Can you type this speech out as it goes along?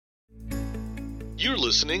You're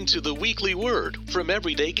listening to the Weekly Word from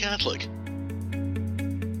Everyday Catholic.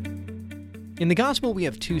 In the Gospel, we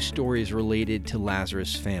have two stories related to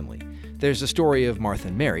Lazarus' family. There's the story of Martha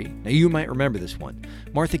and Mary. Now, you might remember this one.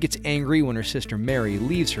 Martha gets angry when her sister Mary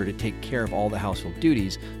leaves her to take care of all the household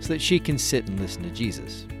duties so that she can sit and listen to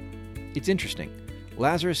Jesus. It's interesting.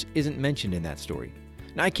 Lazarus isn't mentioned in that story.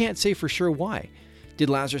 Now, I can't say for sure why.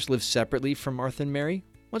 Did Lazarus live separately from Martha and Mary?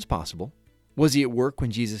 What's possible? Was he at work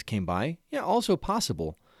when Jesus came by? Yeah, also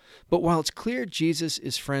possible. But while it's clear Jesus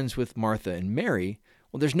is friends with Martha and Mary,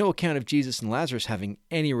 well, there's no account of Jesus and Lazarus having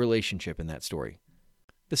any relationship in that story.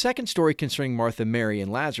 The second story concerning Martha, Mary,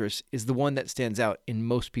 and Lazarus is the one that stands out in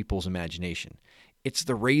most people's imagination. It's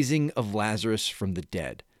the raising of Lazarus from the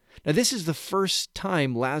dead. Now, this is the first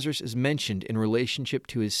time Lazarus is mentioned in relationship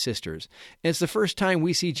to his sisters, and it's the first time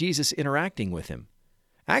we see Jesus interacting with him.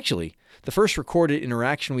 Actually, the first recorded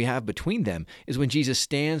interaction we have between them is when Jesus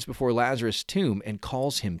stands before Lazarus' tomb and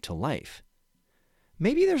calls him to life.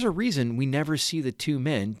 Maybe there's a reason we never see the two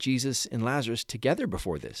men, Jesus and Lazarus, together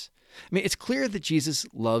before this. I mean, it's clear that Jesus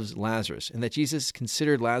loves Lazarus and that Jesus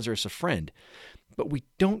considered Lazarus a friend, but we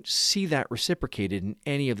don't see that reciprocated in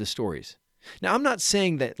any of the stories. Now, I'm not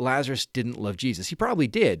saying that Lazarus didn't love Jesus. He probably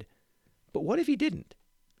did. But what if he didn't?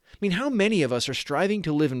 I mean, how many of us are striving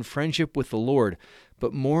to live in friendship with the Lord,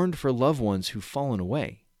 but mourned for loved ones who've fallen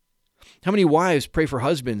away? How many wives pray for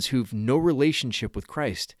husbands who've no relationship with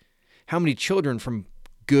Christ? How many children from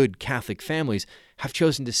good Catholic families have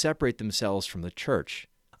chosen to separate themselves from the church?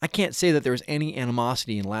 I can't say that there was any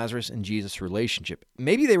animosity in Lazarus and Jesus' relationship.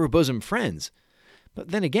 Maybe they were bosom friends, but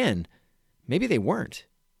then again, maybe they weren't.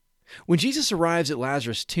 When Jesus arrives at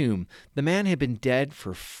Lazarus' tomb, the man had been dead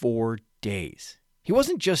for 4 days. He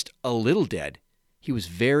wasn't just a little dead. He was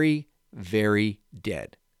very, very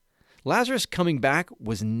dead. Lazarus coming back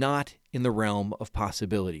was not in the realm of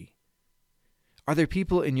possibility. Are there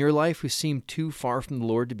people in your life who seem too far from the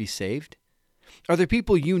Lord to be saved? Are there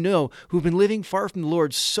people you know who've been living far from the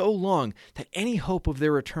Lord so long that any hope of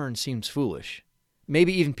their return seems foolish?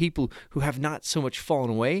 Maybe even people who have not so much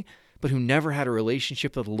fallen away, but who never had a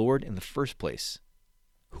relationship with the Lord in the first place.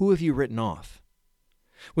 Who have you written off?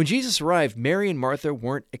 When Jesus arrived, Mary and Martha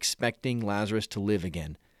weren't expecting Lazarus to live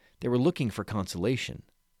again. They were looking for consolation.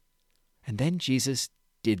 And then Jesus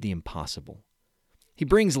did the impossible. He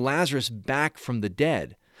brings Lazarus back from the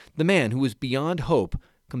dead. The man who was beyond hope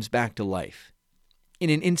comes back to life.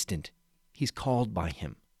 In an instant, he's called by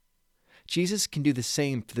him. Jesus can do the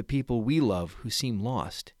same for the people we love who seem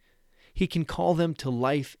lost. He can call them to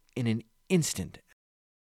life in an instant.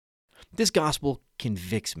 This gospel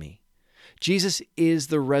convicts me. Jesus is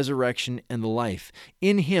the resurrection and the life.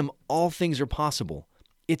 In him, all things are possible.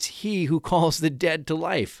 It's he who calls the dead to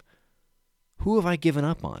life. Who have I given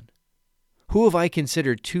up on? Who have I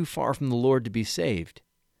considered too far from the Lord to be saved?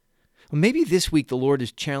 Well, maybe this week the Lord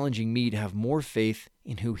is challenging me to have more faith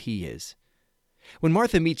in who he is. When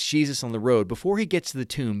Martha meets Jesus on the road, before he gets to the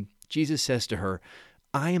tomb, Jesus says to her,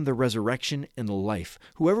 I am the resurrection and the life.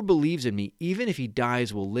 Whoever believes in me, even if he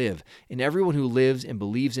dies, will live, and everyone who lives and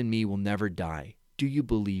believes in me will never die. Do you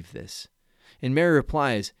believe this? And Mary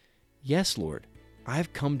replies, Yes, Lord. I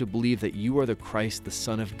have come to believe that you are the Christ, the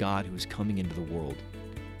Son of God, who is coming into the world.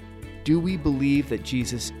 Do we believe that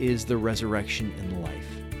Jesus is the resurrection and the life?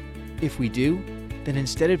 If we do, then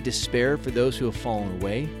instead of despair for those who have fallen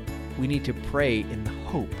away, we need to pray in the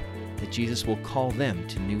hope that Jesus will call them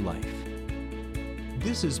to new life.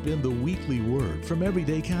 This has been the Weekly Word from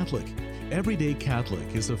Everyday Catholic. Everyday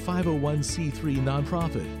Catholic is a 501c3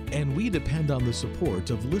 nonprofit, and we depend on the support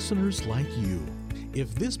of listeners like you.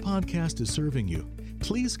 If this podcast is serving you,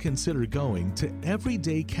 please consider going to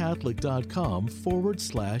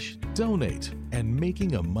everydaycatholic.com/donate and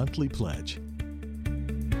making a monthly pledge.